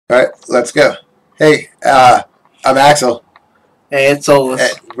Alright, let's go. Hey, I'm Axel. Hey, it's SouLLesS.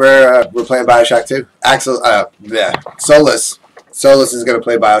 Hey, we're playing Bioshock 2. Axel, yeah, SouLLesS. SouLLesS is gonna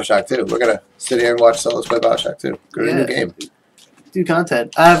play Bioshock 2. We're gonna sit here and watch SouLLesS play Bioshock 2. Go to the new game. Do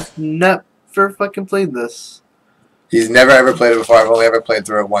content. I've never fucking played this. He's never ever played it before. I've only ever played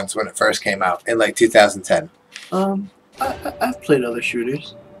through it once when it first came out in like 2010. I've played other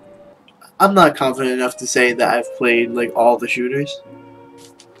shooters. I'm not confident enough to say that I've played like all the shooters.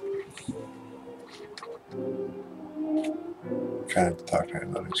 Trying to talk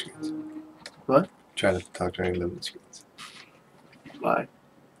during loading screens. What? Trying to talk during loading screens. Why?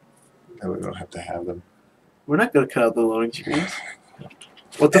 No, we don't have to have them. We're not gonna cut out the loading screens.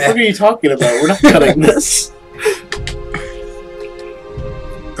 What the fuck are you talking about? We're not cutting this.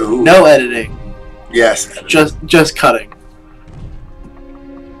 Ooh. No editing. Yes. Just cutting.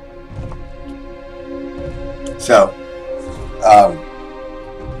 So,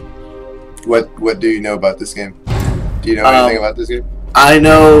 what do you know about this game? Do you know anything about this game? I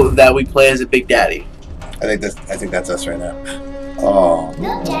know that we play as a Big Daddy. I think that's us right now. Oh.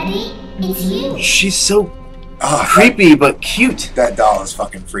 Look, Daddy, it's you. She's so creepy but cute. That doll is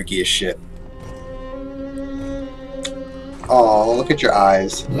fucking freaky as shit. Oh, look at your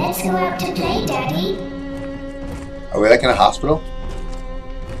eyes. Let's go out to play, Daddy. Are we like in a hospital?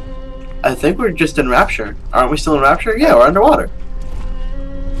 I think we're just in Rapture. Aren't we still in Rapture? Yeah, we're underwater.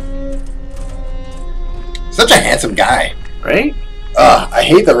 Such a handsome guy. Right? I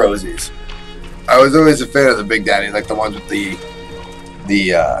hate the Rosies. I was always a fan of the Big Daddy, like the ones with the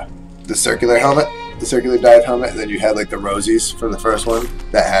circular helmet, the circular dive helmet, and then you had like the Rosies from the first one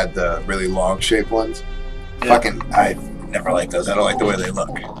that had the really long shaped ones. Yeah. Fucking, I never liked those. I don't like the way they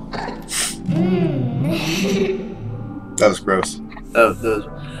look. That was gross.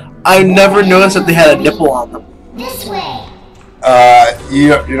 I never noticed that they had a nipple on them. This way. You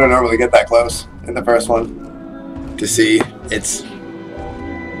don't normally get that close in the first one to see its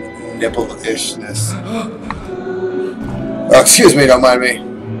nipple-ishness. Oh, excuse me, don't mind me.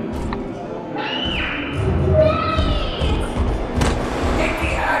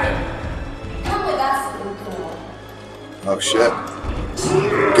 Come with us, little girl. Oh shit.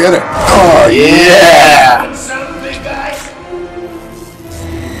 Get it. Oh yeah.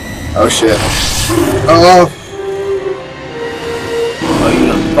 Oh shit. Oh. Oh, you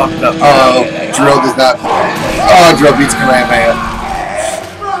done fucked up. Oh, drill does not. Oh, drill beats Kamehameha.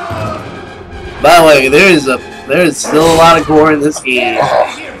 By the way, there is still a lot of gore in this game. Oh.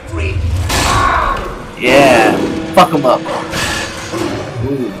 Yeah, fuck him up.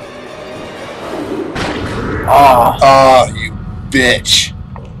 Ooh. Oh, you bitch.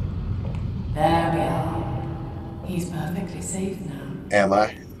 There we are. He's perfectly safe now. Am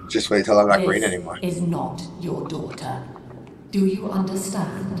I? Just wait till I'm not green anymore. This is not your daughter. Do you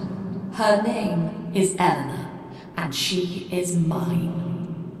understand? Her name is Eleanor, and she is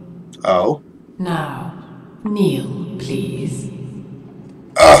mine. Oh. Now, kneel, please.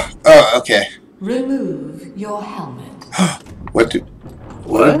 Oh, okay. Remove your helmet. What do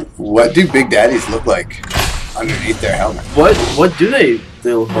Big Daddies look like underneath their helmet? What do they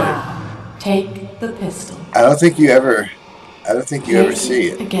look like? Now, take the pistol. I don't think you ever see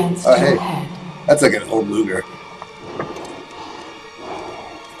it. Against Oh, your hey. head. That's like an old Luger.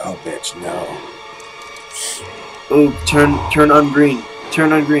 Oh, bitch, no. Oh, turn on green.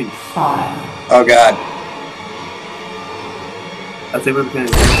 Turn on green. Fire. Oh, God. I think we're gonna.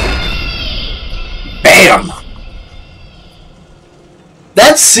 Bam!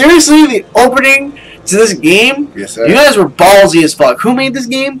 That's seriously the opening to this game? Yes, sir. You guys were ballsy as fuck. Who made this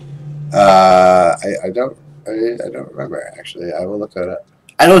game? I don't remember, actually. I will look that up.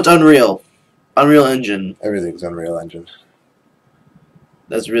 I know it's Unreal. Unreal Engine. Everything's Unreal Engine.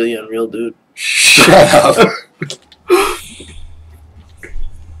 That's really unreal, dude. Shut up.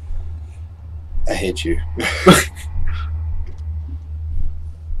 I hate you.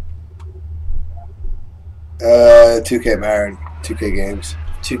 2K Marin. 2K games.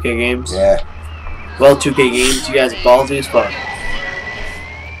 2K games? Yeah. Well, 2K games, you guys are ballsy as fuck.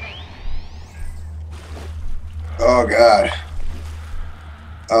 Oh, God.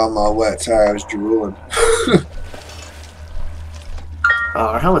 Oh, I'm all wet. Sorry, I was drooling.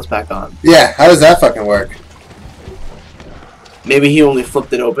 Our helmet's back on. Yeah, how does that fucking work? Maybe he only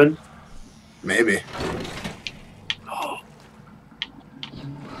flipped it open. Maybe.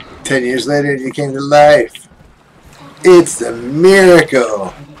 10 years later, you came to life. It's a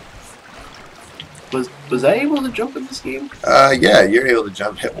miracle. Was I able to jump in this game? Yeah, you're able to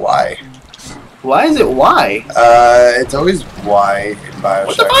jump, hit Y. Why is it Y? It's always Y in Bioshock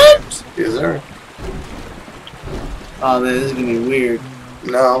What the fuck? games. Yes, sir. Oh man, this is gonna be weird.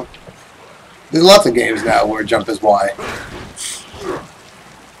 No. There's lots of games now where jump is Y.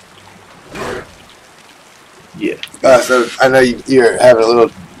 Yeah. So I know you're having a little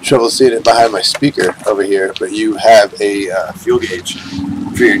trouble seeing it behind my speaker over here, but you have a fuel gauge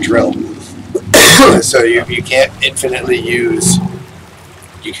for your drill. So you can't infinitely use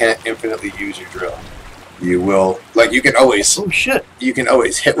your drill. You will, like, you can always Oh shit.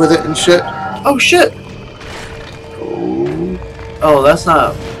 hit with it and shit. Oh shit. Oh, Oh, that's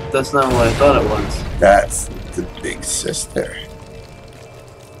not what I thought it was. that's the big sister.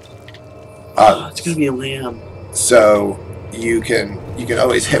 It's gonna be a lamb. So you can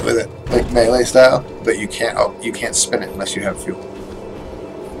always hit with it like melee style, but you can't spin it unless you have fuel.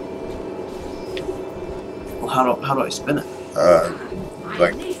 Well, how do I spin it?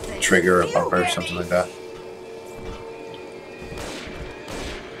 Like trigger or bumper or something like that.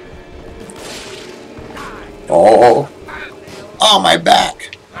 Oh, my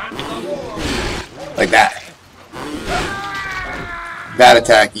back. Like that. That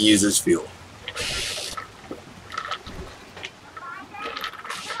attack uses fuel.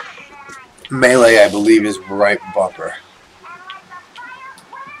 Melee, I believe, is right bumper.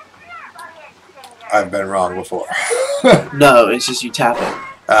 I've been wrong before. No, it's just you tap it.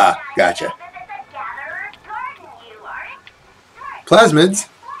 Ah, gotcha. Plasmids.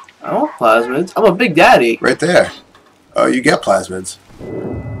 I want plasmids. I'm a big daddy. Right there. Oh, you get plasmids.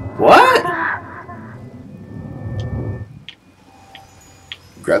 What?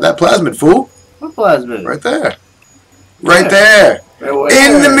 Grab that plasmid, fool. What plasmid? Right there. Right there.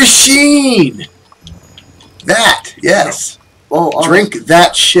 In the machine. That. Yes. Well, Drink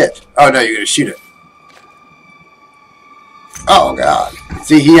that shit. Oh, no, you're going to shoot it. Oh, God.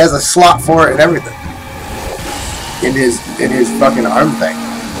 See, he has a slot for it and everything. In his fucking arm thing.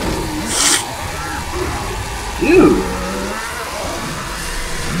 Dude.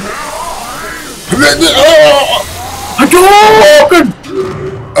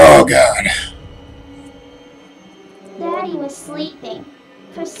 Oh, God. Daddy was sleeping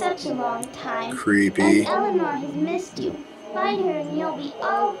for such a long time. Creepy. And Eleanor has missed you. Find her and you'll be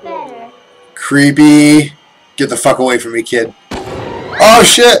all better. Creepy. Get the fuck away from me, kid. Oh,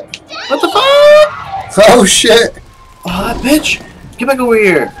 shit. What the fuck? Oh, shit. Oh, that bitch. Get back over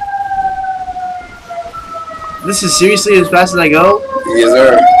here. This is seriously as fast as I go? Yes,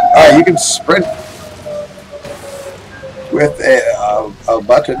 sir. Oh, you can sprint with a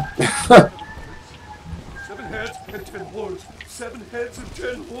button. 7 heads and 10 horns. 7 heads and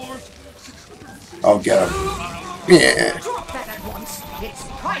 10 horns. I'll get him. Yeah.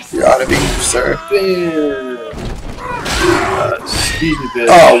 You ought to be, sir. Excuse me, bitch.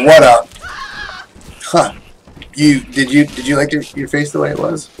 Oh, what up? Huh. Did you like your face the way it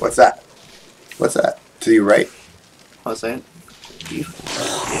was? What's that? What's that? To your right? What's that? Yeah.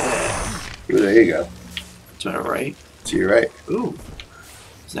 Ooh, there you go. To my right. To your right. Ooh.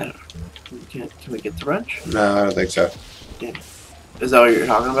 Is that? Can we get the wrench? No, I don't think so. Yeah. Is that what you're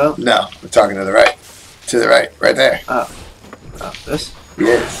talking about? No, we're talking to the right. To the right, right there. Oh. Oh, this?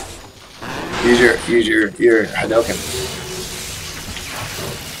 Yes. Use your Hadouken.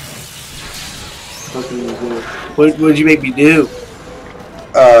 What would you make me do?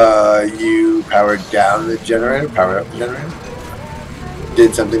 You powered down the generator, powered up the generator.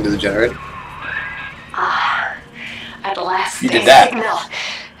 Did something to the generator. Ah, at last. You did that. Signal.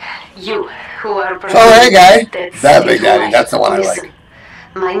 You who are. Oh, hey, guy. That's That big daddy. That's the one I Listen. like.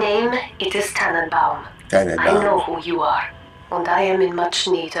 My name, it is Tannenbaum. I know who you are, and I am in much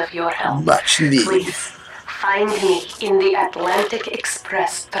need of your help. Much need. Please, find me in the Atlantic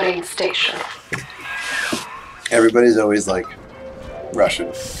Express train station. Everybody's always like Russian.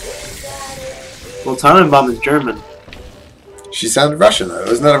 Well, Tannenbaum is German. She sounded Russian though.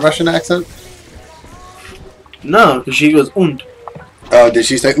 Isn't that a Russian accent? No, because she goes und. Oh, did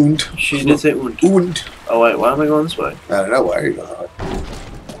she say und? She did say und. Und. Oh wait, why am I going this way? I don't know. Why are you going that way?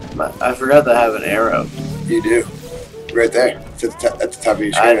 I forgot to have an arrow. You do. Right there. It's at the top of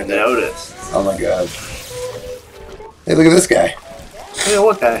your screen. I right there. noticed. Oh my god. Hey, look at this guy. Hey,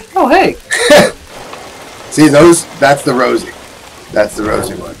 what guy? Oh, hey. See those? That's the Rosie. That's the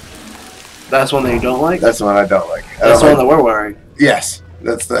Rosie one. That's one that you don't like? That's the one I don't like. That's the one that we're wearing. Yes.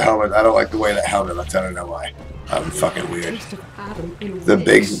 That's the helmet. I don't like the way that helmet looks. I don't know why. I'm fucking weird. The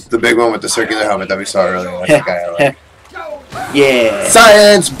big one with the circular helmet that we saw earlier. That's the guy I like. Yeah.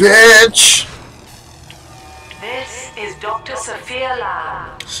 Science, bitch! This is Dr. Sophia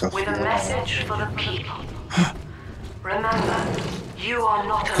Lamb with a message for the people. Remember, you are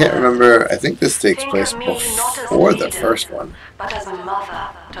not I can't alone. remember. I think this takes Think place of me not as before the leader, first one. but as a mother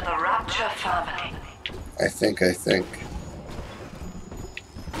to the Rapture family. I think.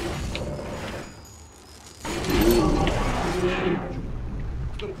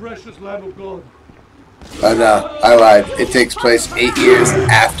 precious Lamb of God. Oh no, I lied. It takes place 8 years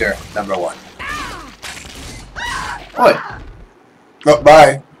after number 1. Oi. Oh,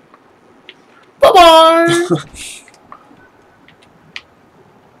 bye. Bye-bye!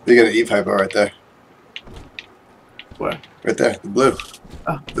 You got an E-Piper right there. Where? Right there, the blue.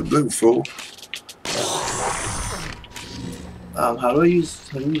 Oh. The blue, fool. How do I use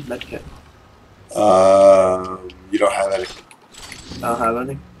medkit? You don't have any. I don't have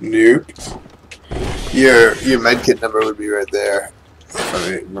any. Nope. Your medkit number would be right there, if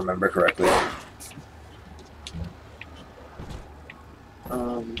I remember correctly.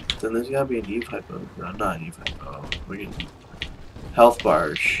 Then there's gotta be an E-Piper. No, not an E-Piper. We're getting health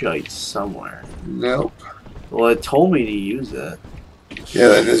bar shite somewhere. Nope. Well, it told me to use it. Yeah,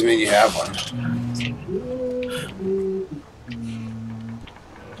 that doesn't mean you have one.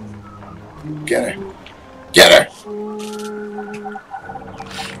 Get her. Get her!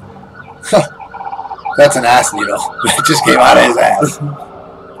 Huh. That's an ass needle. It just came out of his ass.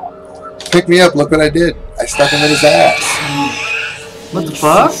 Pick me up, look what I did. I stuck him in his ass. What the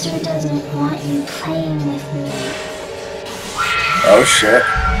fuck? Sister doesn't want you playing with me. Oh shit.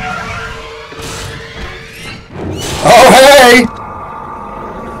 Oh hey!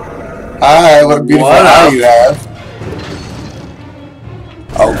 Hi, what a beautiful eye you have.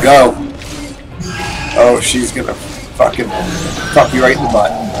 Oh go. Oh, she's gonna fucking fuck you right in the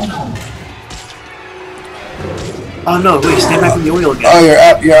butt. Oh no, wait, stay back in the oil again. Oh, you're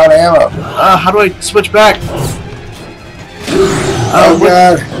out of ammo. How do I switch back? Oh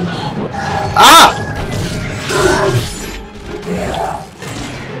god. Ah!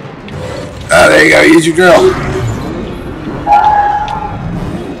 Oh, there you go, use your drill.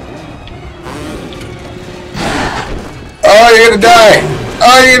 Oh, you're gonna die.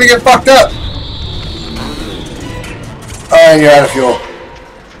 Oh, you're gonna get fucked up. Oh, you're out of fuel.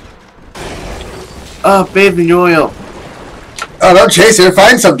 Bathe in oil. Oh, don't chase her.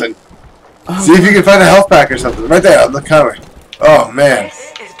 Find something. See if you can find a health pack or something. Right there on the counter. Oh, man.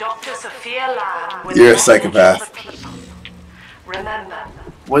 This is Dr. Sophia Lamb with You're a the psychopath. message for the people. Remember,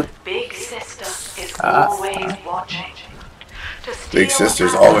 What? Big Sister is always watching. To steal Big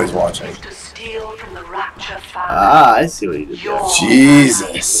Sister's the always power watching. is to steal from the Rapture family. I see what you did there. Your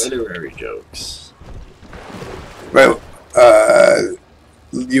Jesus. Literary jokes. Right.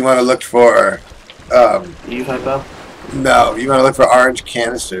 You want to look for, You hype up? no, you want to look for orange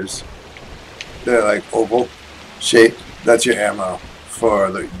canisters. They're like oval shaped. That's your ammo for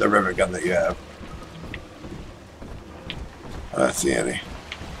the rivet gun that you have. I don't see any.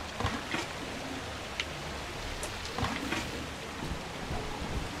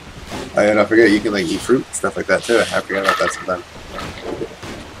 Oh, yeah, don't forget, you can like eat fruit and stuff like that too. I forget about that sometimes.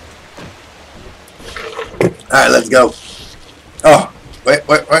 Alright, let's go. Oh, wait,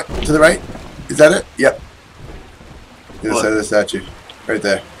 to the right? Is that it? Yep. The other side of the statue. Right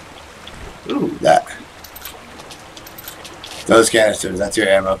there. Ooh. That. Those canisters, that's your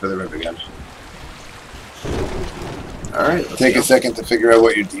ammo for the rivet gun. Alright, Take a second to figure out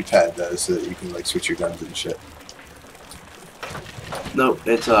what your D-pad does so that you can like switch your guns and shit. Nope,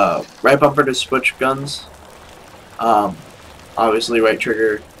 it's right bumper to switch guns. Obviously right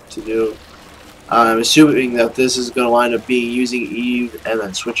trigger to do. I'm assuming that this is going to wind up being using Eve and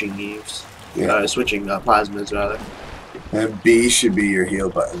then switching Eves. Yeah. Switching plasmids rather. And B should be your heal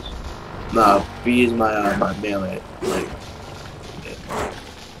button. No, B is my my melee. Like,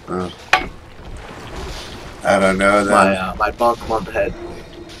 Oh. I don't know then. my bonk on the head.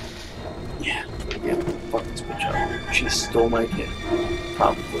 Yeah, fucking switch up. She stole my kid.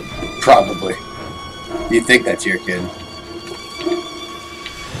 Probably. Probably. You think that's your kid.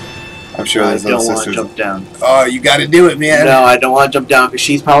 I'm sure I those don't little want to sisters. jump down. Oh, you gotta do it, man. No, I don't want to jump down because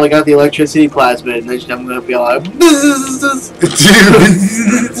she's probably got the electricity plasmid, and then I'm gonna be all like,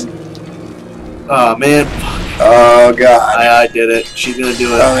 oh man, Oh god. I did it. She's gonna do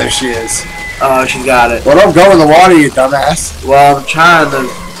Oh, it. there she is. Oh, she got it. Well, don't go in the water, you dumbass. Well, I'm trying to.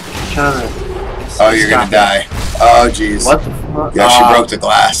 Oh, you're gonna die. Oh, jeez. What the fuck? Yeah, she broke the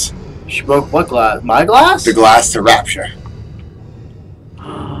glass. She broke what glass? My glass? The glass to Rapture.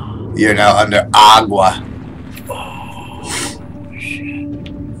 You're now under agua. Oh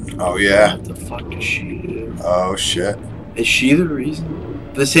shit. Oh, yeah. What the fuck does she do? Oh, shit. Is she the reason?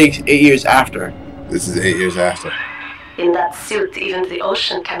 This takes 8 years after. This is 8 years after. In that suit, even the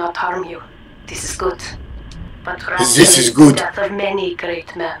ocean cannot harm you. This is good. But This is good. the death of many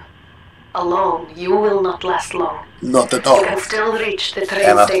great men. Alone, you will not last long. Not at You all. can still reach the train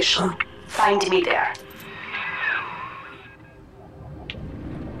Emma. station. Find me there.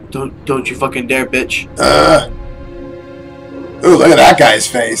 Don't you fucking dare, bitch. Ooh, look at that guy's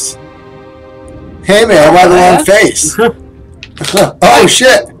face. Hey man, why the wrong face? Oh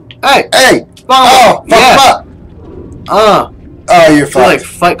shit! Hey! Hey! Oh, Fuck him up! Oh, you're fucked. Like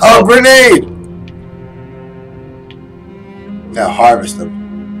fight Oh, grenade! Now harvest them.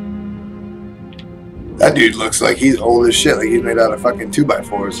 That dude looks like he's old as shit, like he's made out of fucking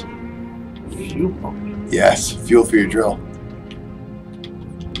 2x4s. Fuel pump. Yes, fuel for your drill.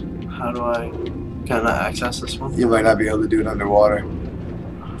 How do I kind of access this one? You might not be able to do it underwater.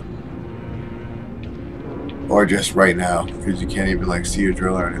 Or just right now, because you can't even like see your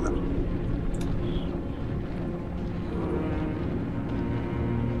drill or anything.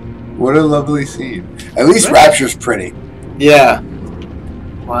 What a lovely scene. At least Rapture's pretty. Yeah.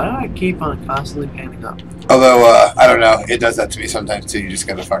 Why do I keep on constantly panning up? Although, I don't know, it does that to me sometimes too. You just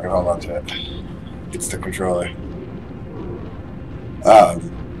gotta fucking hold on to it. It's the controller.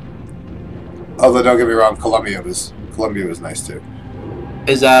 Although, don't get me wrong, Columbia was nice too.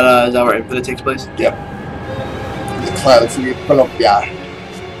 Is that where Infinite takes place? Yep. The Cloud City of Columbia.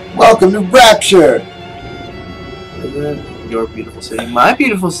 Welcome to Rapture! Is it your beautiful city? My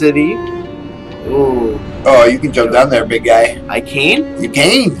beautiful city? Ooh. Oh, you can jump down there, big guy. I can? You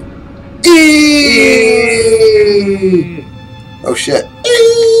can! Eee! Oh shit.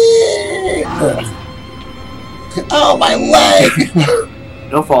 Eee! Oh, my leg!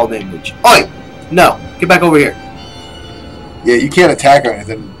 No fall damage. Oi! No! Get back over here. Yeah, you can't attack or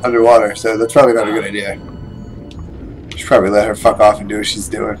anything underwater, so that's probably not a good idea. You should probably let her fuck off and do what she's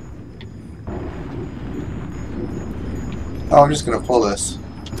doing. Oh, I'm just gonna pull this.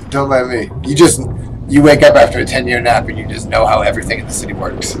 Don't mind me. You wake up after a 10-year nap and you just know how everything in the city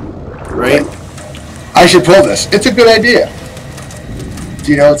works. Right? I should pull this. It's a good idea.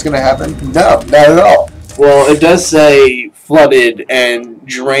 Do you know what's gonna happen? No, not at all. Well, it does say flooded and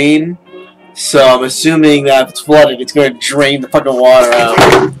drain, so I'm assuming that if it's flooded, it's going to drain the fucking water out.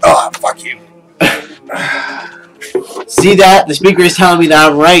 Oh, fuck you. See that? The speaker is telling me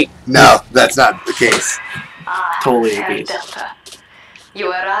that I'm right. No, that's not the case. Totally the Herr case. Delta. You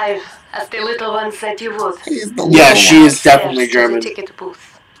arrive as the little one said you would. He's the Yeah, little she one. is definitely Upstairs to the German. ticket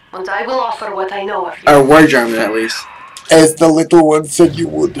booth, and I will offer what I know of you. Or were German, at least. As the little one said you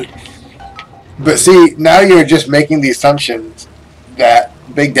would. But see, now you're just making the assumption that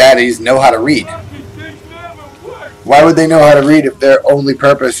Big Daddies know how to read. Why would they know how to read if their only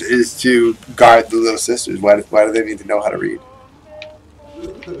purpose is to guard the little sisters? Why do they need to know how to read?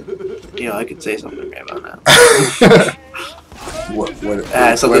 You know, I could say something about that. what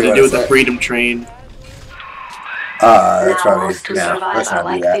Something to do with the that? Freedom Train. That's Now probably, most to no, survive let's are not do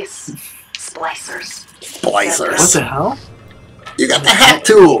like that. this. Splicers. Splicers. What the hell? You got the hack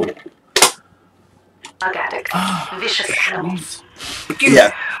tool! Agatic. Vicious animals.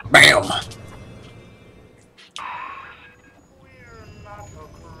 Yeah, bam!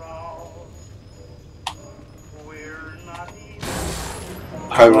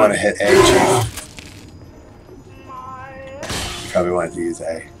 Probably want to hit A, Chief. Probably wanted to use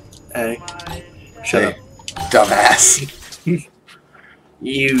A. Hey. Shut up. Dumbass.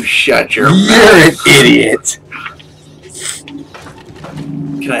 You shut your You're mouth. an idiot.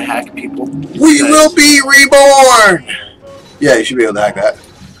 Can I hack people? We Nice. will be reborn! Yeah, you should be able to hack that.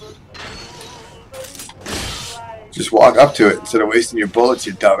 Just walk up to it instead of wasting your bullets,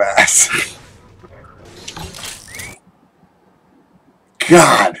 you dumbass.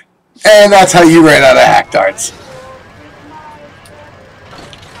 God. And that's how you ran out of hack darts.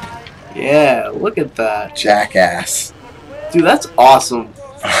 Yeah, look at that. Jackass. Dude, that's awesome.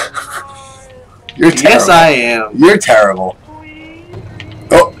 You're terrible. Yes, I am. You're terrible.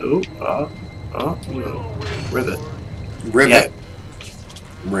 Oh. Ooh, rivet. Rivet. Yeah.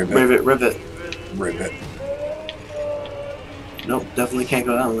 Rivet. Rivet. Rivet. Nope, definitely can't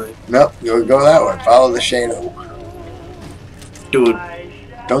go that way. Nope, go that way. Follow the shadow. Dude,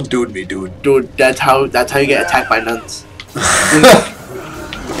 Don't dude me, dude. that's how you get attacked by nuns.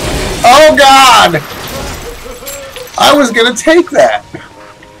 Oh God! I was gonna take that.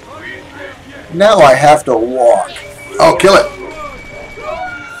 Now I have to walk. Oh, kill it.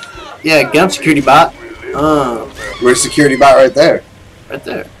 Yeah, get up, security bot. Where's security bot right there? Right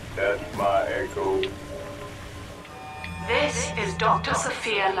there. That's my echo. This is Dr.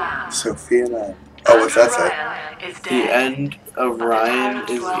 Sophia Lamb. Sophia Lamb. Oh, what's that say? Ryan is The dead. end of Ryan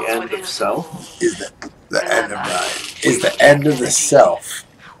is the end of self. Is the end of Ryan? Is the end of the self?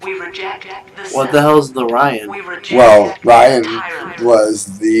 We reject the What the hell's the Ryan? We reject Well, Ryan entirely. was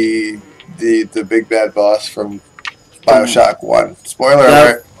the big bad boss from Bioshock 1. Spoiler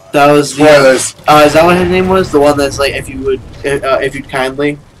alert. That was the. Spoilers. Is that what his name was? The one that's like, if you'd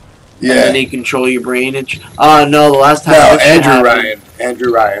kindly. Yeah. And then he control your brain and... Oh, no, the last time... No, this Andrew happened- Ryan.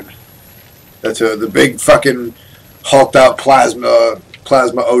 Andrew Ryan. That's the big fucking hulked out plasma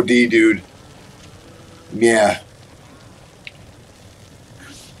OD dude. Yeah.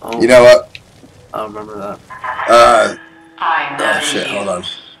 Oh, You know what? I remember that. I never Oh shit, knew. hold on.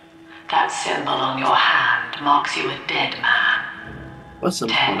 That symbol on your hand marks you a dead man. What's some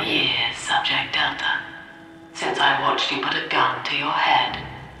 10 point? years, Subject Delta. Since I watched you put a gun to your head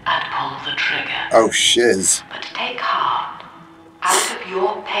and pull the trigger. Oh shiz. But take heart. Out of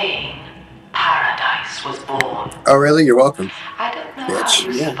your pain, paradise was born. Oh really? You're welcome. I don't know Bitch.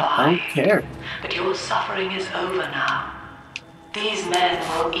 how you Yeah, I don't survived, care. but your suffering is over now. These men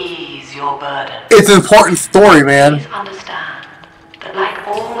will ease your burden. It's an important story, man. Please understand that like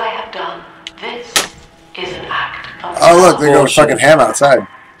all I have done, this is an act of Oh look, they're going Bullshit. fucking ham outside.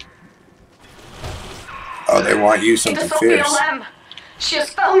 Oh, they want you It something is Sophia fierce. Lamb. She has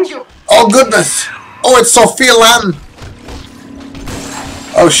found you. Oh goodness! Oh, it's Sophia Lamb!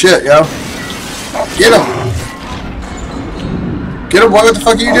 Oh shit, yo. Get him! Get him, what the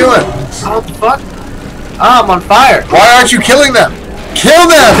fuck are you doing? What the fuck? Ah, I'm on fire. Why aren't you killing them? Kill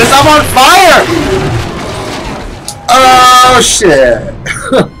them! Because I'm on fire! Oh shit!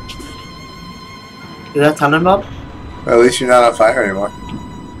 Is that time up? Well, at least you're not on fire anymore.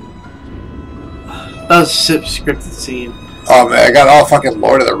 That was a scripted scene. Oh man, I got all fucking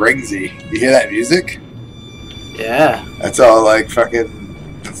Lord of the Ringsy. You hear that music? Yeah. That's all like fucking.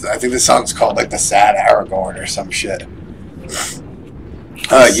 I think the song's called like the Sad Aragorn or some shit. You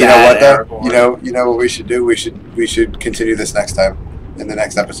know what though? Aragorn. You know what we should do? We should continue this next time in the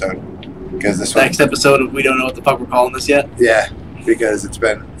next episode because this one. Next episode, we don't know what the fuck we're calling this yet. Yeah, because it's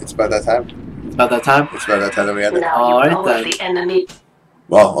about that time. It's about that time. It's about that time that we ended. Now you Alright know then. of the enemy.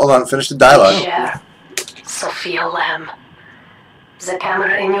 Well, hold on. Finish the dialogue. Share. Sophia Lamb. The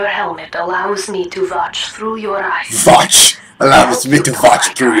camera in your helmet allows me to watch through your eyes. Watch. Allows me to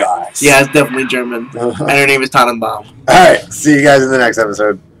watch through your eyes. Yeah, it's definitely German. And her name is Tannenbaum. All right. See you guys in the next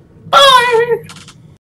episode. Bye!